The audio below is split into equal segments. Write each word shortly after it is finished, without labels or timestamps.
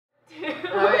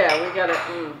got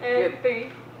it. And Good.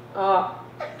 3. Oh.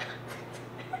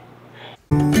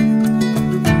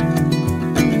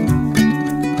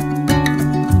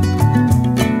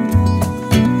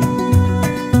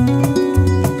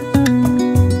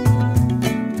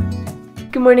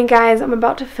 Good morning, guys. I'm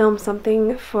about to film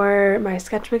something for my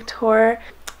sketchbook tour,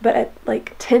 but at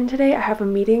like 10 today I have a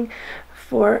meeting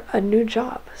for a new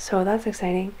job, so that's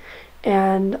exciting.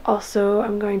 And also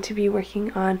I'm going to be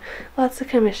working on lots of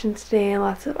commissions today and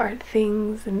lots of art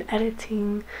things and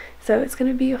editing, so it's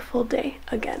going to be a full day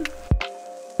again.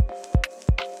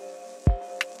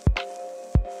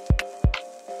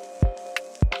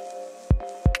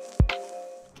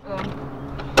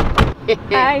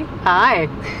 Hi. Hi.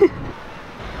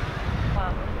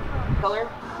 Color?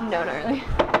 No, not really.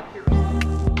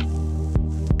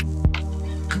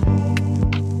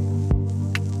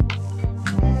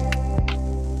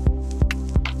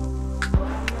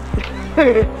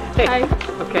 Hi.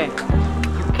 Okay.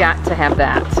 You got to have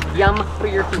that. Yum for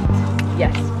your feet.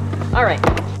 Yes. All right.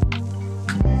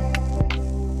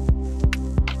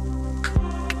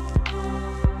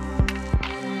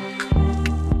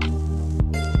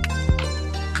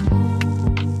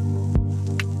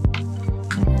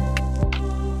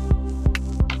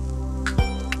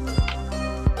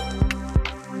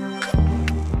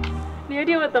 Any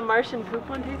idea what the Martian poop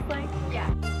one tastes like? Yeah.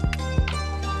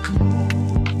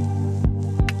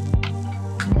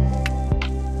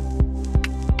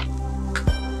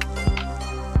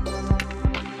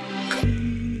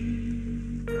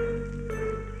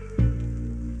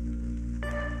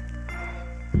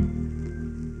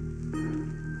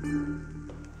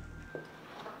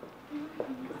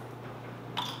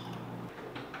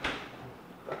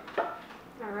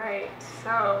 Alright,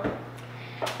 so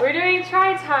we're doing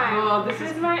try time. Oh, this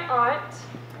is my aunt,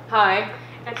 Hi.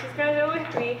 and she's gonna do it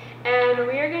with me, and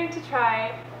we are going to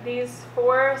try these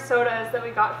 4 sodas that we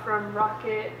got from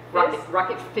Rocket Fizz.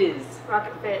 Rocket Fizz.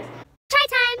 Rocket Fizz. Try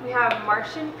time! We have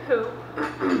Martian Poop,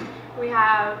 we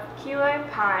have Key Lime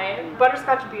Pie,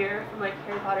 butterscotch beer from like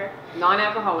Harry Potter,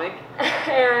 Non-alcoholic.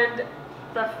 and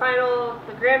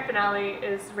the grand finale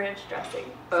is ranch dressing.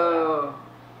 Oh,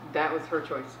 that was her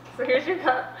choice. So here's your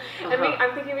cup. And Uh-huh.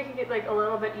 I'm thinking we can get like a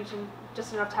little bit each, and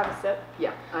just enough to have a sip.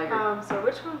 Yeah, I agree. So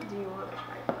which one do you want to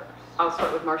try first? I'll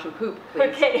start with Martian Poop, please.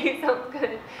 Okay, sounds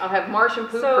good. I'll have Martian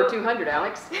Poop So- for 200,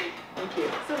 Alex. Thank you.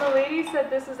 So the lady said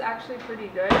this is actually pretty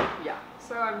good. Yeah.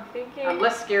 So I'm thinking. I'm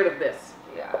less scared of this.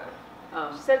 Yeah.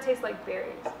 Um, She said it tastes like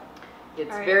berries.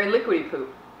 it's Alright. very liquidy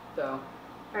poop, so.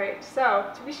 Alright,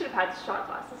 so we should have had shot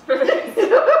glasses for this.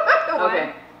 Okay.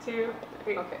 1, 2,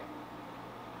 3. Okay.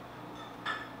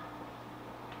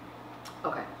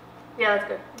 Okay. Yeah, that's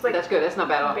good. It's like That's good. That's not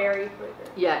bad at all. berry flavor.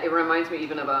 Yeah, it reminds me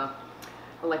even of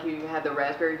like you had the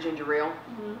raspberry ginger ale.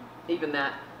 Mm-hmm. Even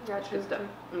that. Yeah, true, Good stuff.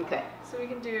 true. Okay. So we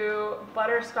can do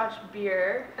butterscotch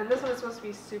beer, and this one is supposed to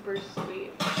be super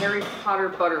sweet. Harry Potter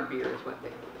butter beer is what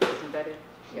they. Isn't that it?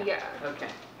 Yeah. Okay.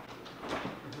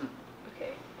 Mhm.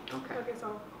 Okay. Okay. Okay,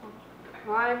 so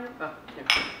 1, Oh,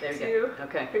 there you 2, go.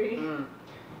 Okay. 3. Mm.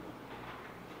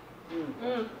 Mm.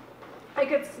 Mm. I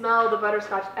could smell the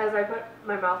butterscotch as I put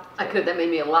my mouth. I could. That made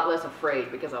me a lot less afraid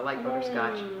because I like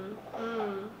butterscotch. Mm.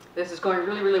 Mm. This is going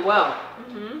really, really well.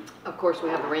 Mm-hmm. Of course, we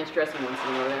have the ranch dressing one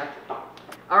sitting over there.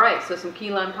 All right, so some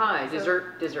key lime pie.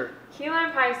 Dessert. Key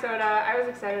lime pie soda. I was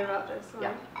excited about this one.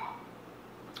 Yeah.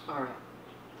 All right.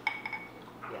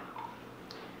 Yeah.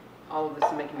 All of this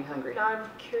is making me hungry. Now I'm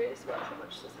curious about how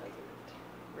much this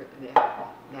has in it. Yeah.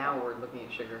 Now we're looking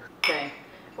at sugar. Okay.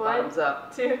 1, Bottoms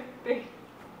up. 2, 3.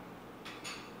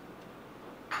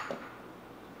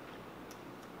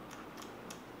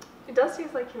 It does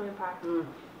taste like key lime pie. Mm.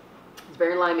 It's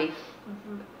very limey.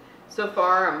 Mm-hmm. So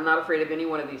far, I'm not afraid of any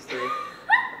one of these 3.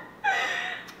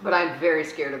 But I'm very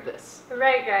scared of this.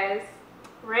 Right, guys.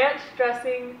 Ranch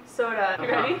dressing soda. You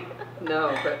ready?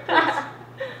 No, but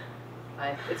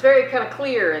please. It's very kind of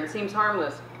clear and seems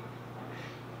harmless.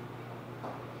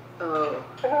 Oh.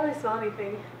 I don't really smell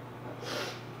anything.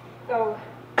 Oh.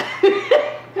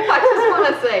 I just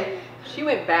want to say, she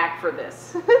went back for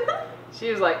this. She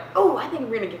was like, oh, I think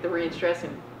we're going to get the ranch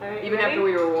dressing. All right, Even ready? after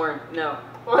we were warned. No.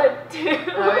 1, 2.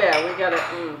 Oh, yeah, we got it.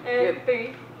 And Good.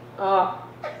 3. Oh.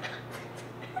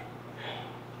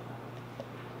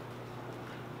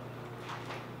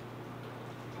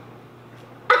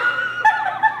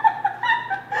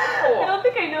 I don't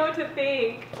think I know what to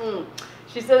think. Mm.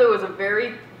 She said it was a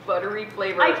very buttery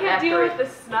flavor. I can't deal after with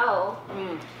the smell.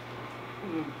 Mm.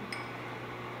 Mm.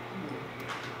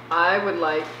 I would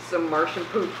like some Martian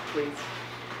poop, please.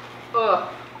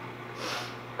 Ugh.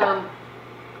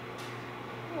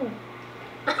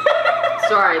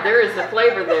 sorry, there is a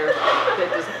flavor there that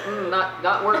does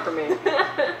not work for me.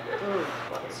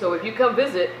 So if you come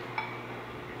visit,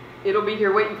 it'll be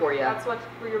here waiting for you. That's what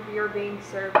you're being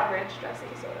served, ranch dressing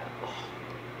soda.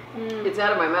 It's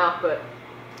out of my mouth, but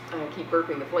I keep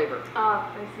burping the flavor.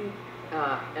 Ah, I see.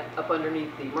 Up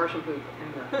underneath the Martian poop.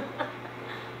 And,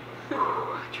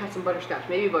 try some butterscotch.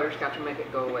 Maybe butterscotch will make it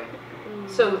go away.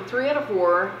 So 3 out of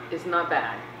 4 is not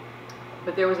bad.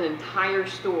 But there was an entire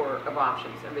store of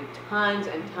options. I mean, tons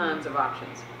and tons of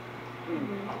options.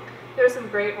 There's some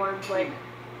great ones like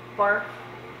barf.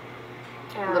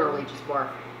 Literally just barf.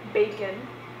 Bacon.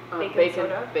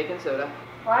 Bacon soda.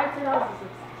 Well, I'd say that was a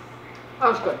success. That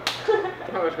was good.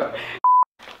 That was good.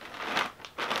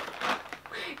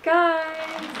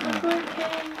 Guys, look what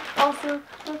came. Also,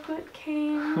 look what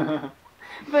came.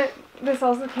 But this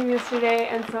also came yesterday,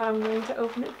 and so I'm going to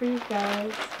open it for you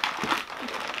guys.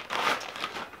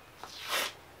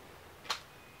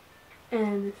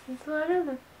 And this is what it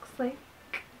looks like.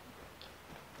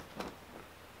 I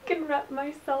can wrap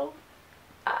myself.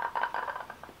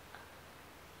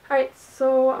 Alright,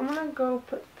 so I'm gonna go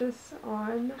put this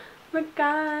on. But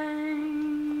guys,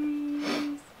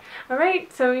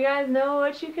 alright, so you guys know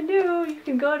what you can do. You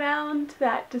can go down to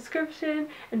that description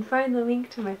and find the link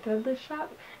to my Threadless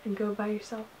shop and go buy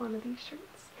yourself one of these shirts.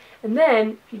 And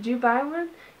then, if you do buy one,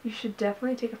 you should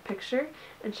definitely take a picture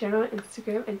and share it on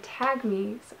Instagram and tag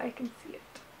me so I can see it.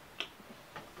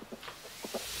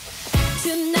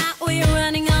 Tonight we're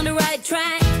running on the right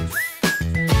track.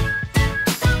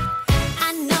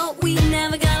 I know we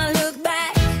never gonna look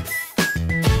back.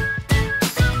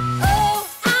 Oh,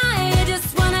 I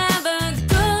just wanna have a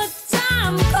good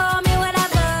time. Call me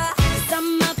whatever, 'cause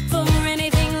I'm up for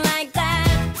anything like that.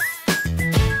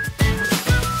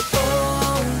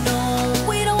 Oh no,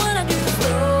 we don't wanna do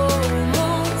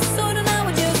slow-mo, so tonight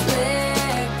we just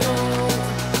let go.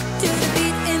 To the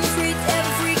beat in the streets,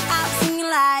 every freak out singing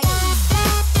like.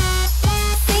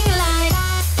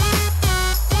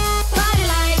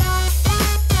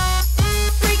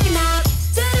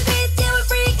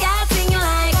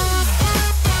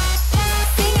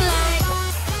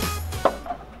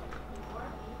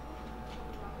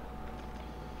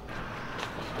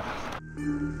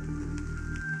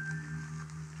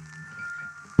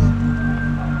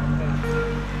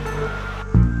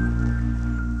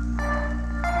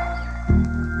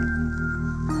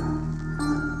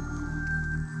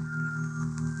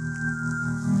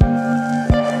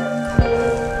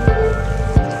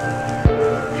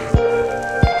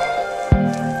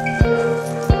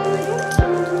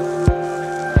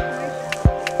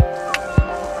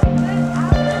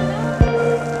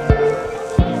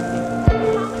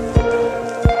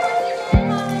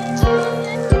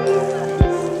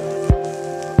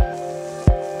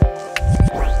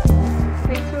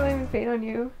 On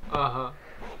you. Uh-huh.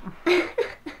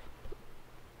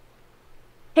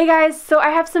 Hey guys, so I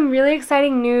have some really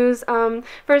exciting news.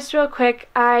 First, real quick,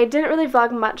 I didn't really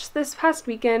vlog much this past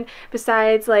weekend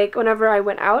besides like whenever I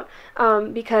went out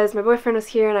because my boyfriend was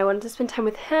here and I wanted to spend time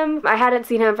with him. I hadn't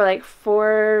seen him for like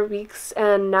 4 weeks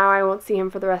and now I won't see him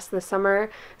for the rest of the summer.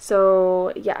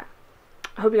 So yeah,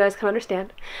 I hope you guys can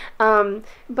understand.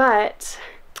 But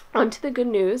on to the good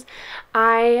news.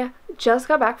 I just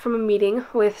got back from a meeting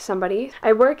with somebody.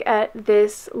 I work at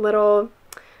this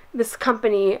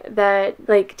company that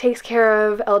like takes care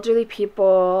of elderly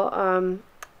people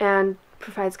and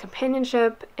provides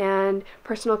companionship and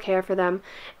personal care for them,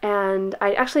 and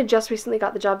I actually just recently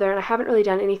got the job there and I haven't really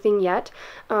done anything yet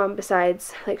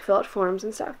besides like fill out forms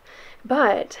and stuff.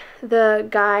 But the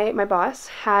guy, my boss,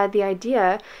 had the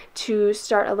idea to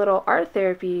start a little art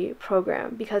therapy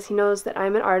program because he knows that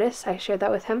I'm an artist. I shared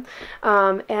that with him.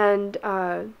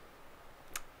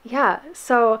 Yeah,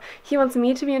 so he wants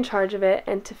me to be in charge of it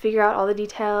and to figure out all the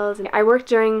details. And I worked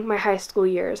during my high school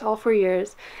years, all 4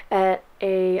 years, at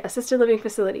a assisted living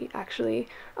facility, actually.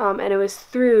 And it was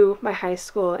through my high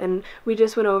school, and we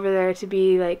just went over there to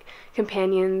be like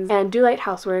companions and do light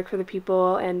housework for the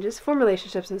people and just form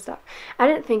relationships and stuff. I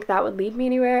didn't think that would lead me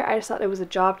anywhere. I just thought it was a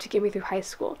job to get me through high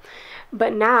school.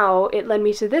 But now it led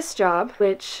me to this job,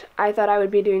 which I thought I would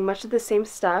be doing much of the same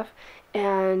stuff,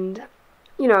 and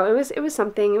you know, it was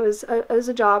something. It was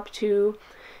a job to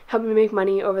help me make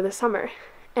money over the summer.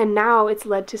 And now it's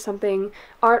led to something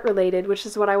art related, which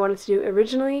is what I wanted to do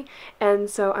originally.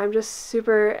 And so I'm just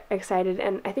super excited,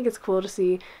 and I think it's cool to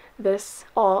see this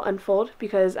all unfold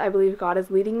because I believe God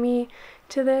is leading me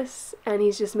to this and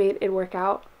he's just made it work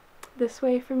out this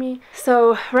way for me.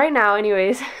 So right now,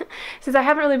 anyways, since I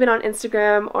haven't really been on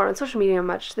Instagram or on social media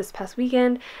much this past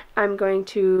weekend, I'm going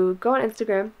to go on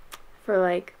Instagram for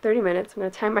like 30 minutes. I'm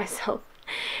going to time myself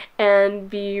and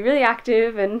be really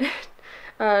active and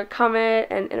comment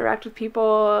and interact with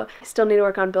people. I still need to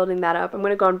work on building that up. I'm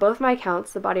going to go on both my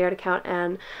accounts, the body art account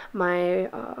and my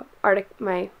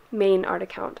my main art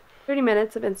account. 30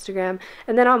 minutes of Instagram,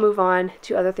 and then I'll move on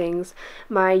to other things.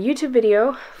 My YouTube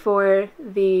video for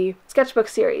the sketchbook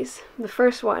series, the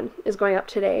first one, is going up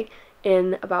today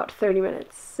in about 30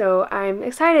 minutes. So I'm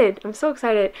excited. I'm so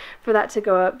excited for that to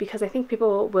go up because I think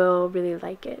people will really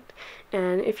like it.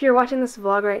 And if you're watching this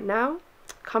vlog right now,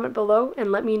 comment below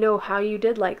and let me know how you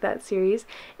did like that series,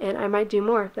 and I might do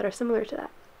more that are similar to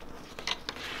that.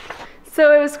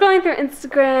 So I was scrolling through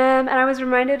Instagram and I was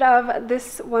reminded of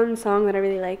this one song that I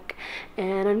really like,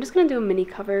 and I'm just gonna do a mini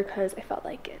cover because I felt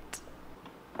like it.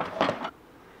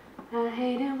 I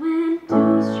hate it when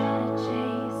dudes try to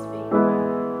chase me,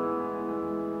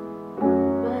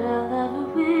 but I love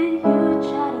it when you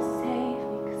try to save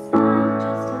me, 'cause I'm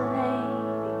just a lady.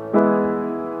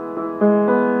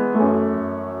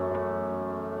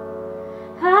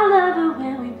 I love it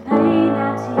when we play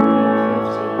 1950.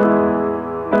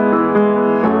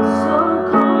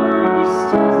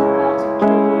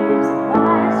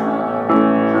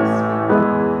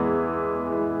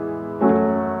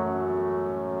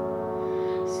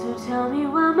 Tell me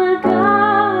why my God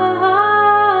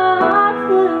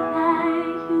look like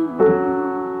you,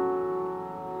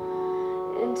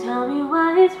 and tell me why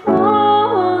it's wrong.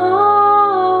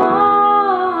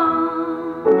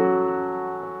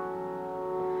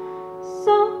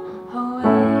 So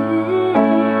away from you,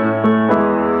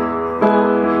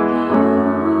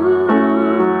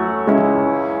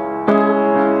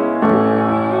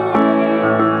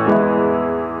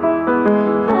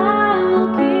 I will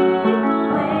keep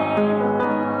away.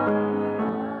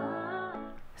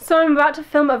 So I'm about to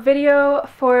film a video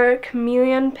for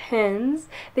Chameleon Pens.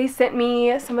 They sent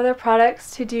me some of their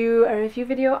products to do a review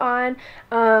video on,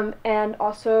 and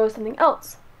also something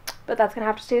else. But that's gonna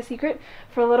have to stay a secret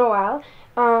for a little while.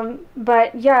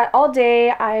 But yeah, all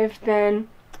day I've been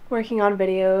working on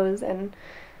videos and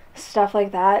stuff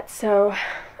like that, so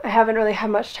I haven't really had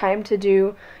much time to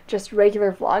do just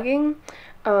regular vlogging.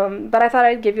 But I thought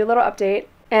I'd give you a little update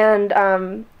and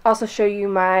also show you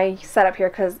my setup here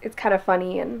because it's kind of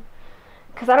funny, and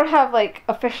because I don't have like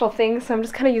official things, so I'm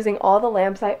just kind of using all the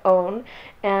lamps I own.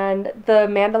 And the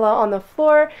mandala on the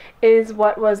floor is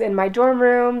what was in my dorm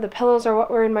room. The pillows are what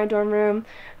were in my dorm room.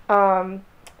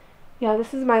 Yeah,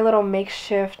 this is my little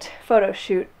makeshift photo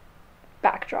shoot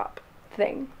backdrop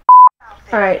thing.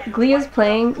 Alright, Glee is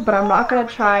playing, but I'm not going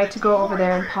to try to go over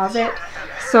there and pause it.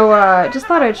 So just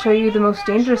thought I'd show you the most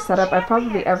dangerous setup I've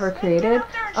probably ever created.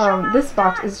 This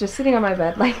box is just sitting on my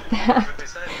bed like that.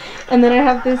 And then I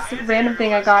have this random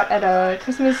thing I got at a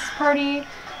Christmas party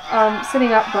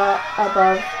sitting up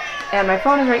above. And my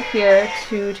phone is right here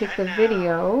to take the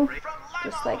video,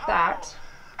 just like that.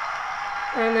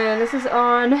 And then this is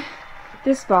on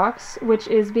this box, which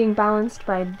is being balanced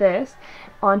by this,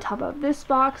 on top of this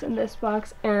box and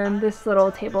this little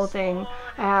table thing.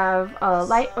 I have a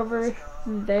light over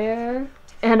there,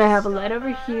 and I have a light over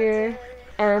here,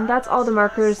 and that's all the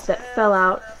markers that fell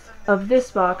out of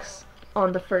this box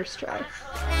on the first try.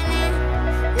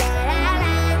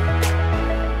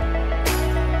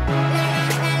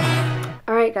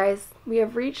 Alright guys, we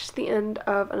have reached the end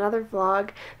of another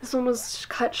vlog. This one was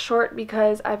cut short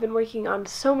because I've been working on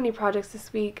so many projects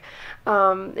this week,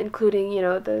 including, you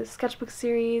know, the sketchbook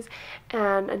series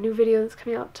and a new video that's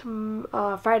coming out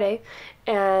Friday,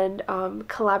 and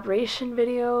collaboration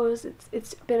videos.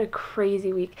 It's been a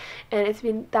crazy week, and it's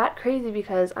been that crazy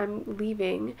because I'm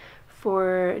leaving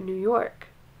for New York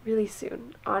really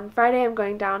soon. On Friday I'm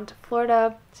going down to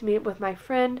Florida to meet with my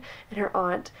friend and her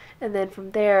aunt, and then from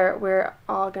there we're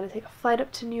all going to take a flight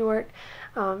up to New York.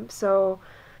 So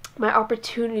my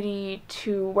opportunity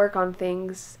to work on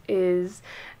things is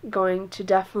going to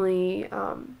definitely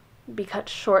be cut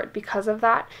short because of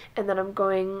that, and then I'm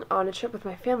going on a trip with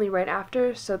my family right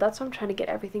after, so that's why I'm trying to get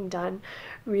everything done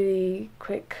really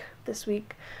quick this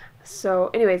week. So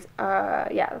anyways,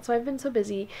 yeah, that's why I've been so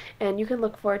busy, and you can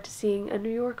look forward to seeing a New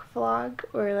York vlog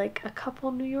or like a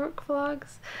couple New York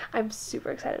vlogs. I'm super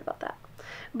excited about that.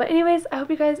 But anyways, I hope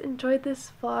you guys enjoyed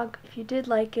this vlog. If you did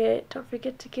like it, don't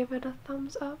forget to give it a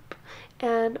thumbs up.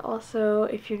 And also,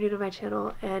 if you're new to my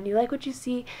channel and you like what you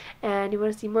see and you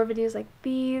want to see more videos like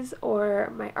these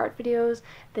or my art videos,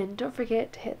 then don't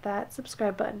forget to hit that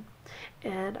subscribe button.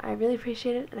 And I really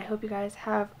appreciate it, and I hope you guys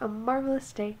have a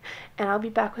marvelous day, and I'll be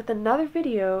back with another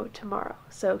video tomorrow,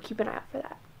 so keep an eye out for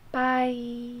that. Bye!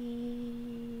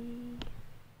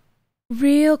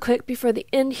 Real quick before the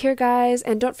end here, guys,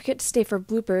 and don't forget to stay for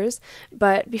bloopers,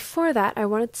 but before that I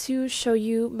wanted to show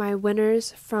you my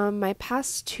winners from my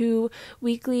past 2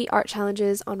 weekly art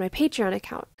challenges on my Patreon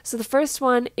account. So the first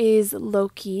one is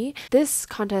Loki. This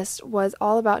contest was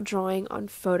all about drawing on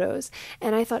photos,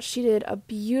 and I thought she did a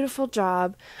beautiful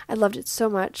job. I loved it so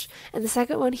much. And the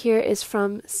second one here is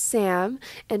from Sam,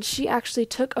 and she actually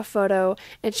took a photo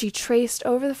and she traced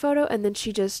over the photo and then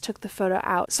she just took the photo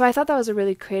out. So I thought that was a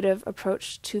really creative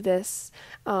approach to this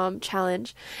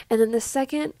challenge. And then the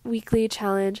second weekly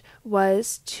challenge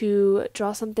was to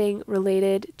draw something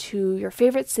related to your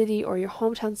favorite city or your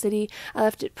hometown city. I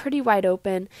left it pretty wide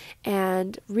open,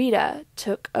 and Rita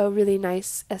took a really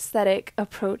nice aesthetic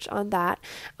approach on that,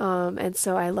 and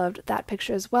so I loved that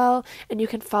picture as well. And you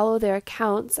can follow their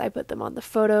accounts. I put them on the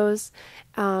photos,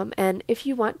 and if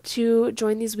you want to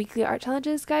join these weekly art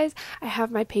challenges, guys, I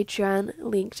have my Patreon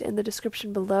linked in the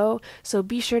description below, so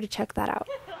be sure to check that out.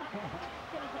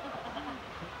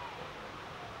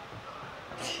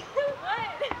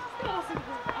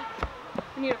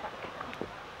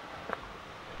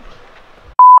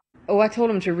 Oh, I told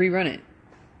him to rerun it.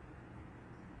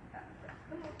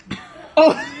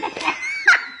 Oh!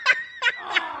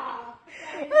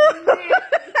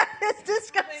 It's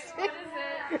disgusting. Wait, what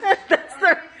is it? That's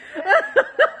the...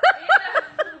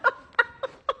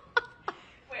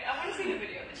 Wait, I want to see the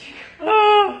video that you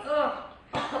Oh.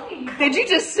 Did you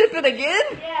just sip it again?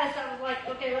 Yes, I was like,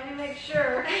 okay, let me make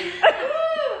sure.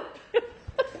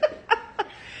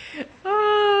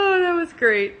 Oh, that was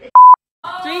great.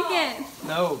 Drink it.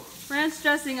 No. Ranch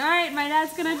dressing. All right, my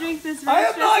dad's gonna drink this I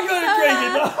ranch am not dressing going to drink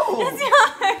it, no. Yes, you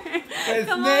are. It's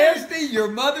Come nasty. Your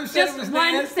mother said Just it was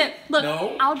one nasty. sip. Look,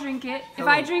 No. I'll drink it. If No.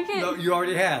 I drink it, No, you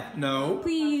already have. No.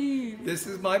 please. This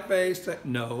is my face.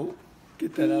 No.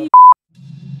 Get that out.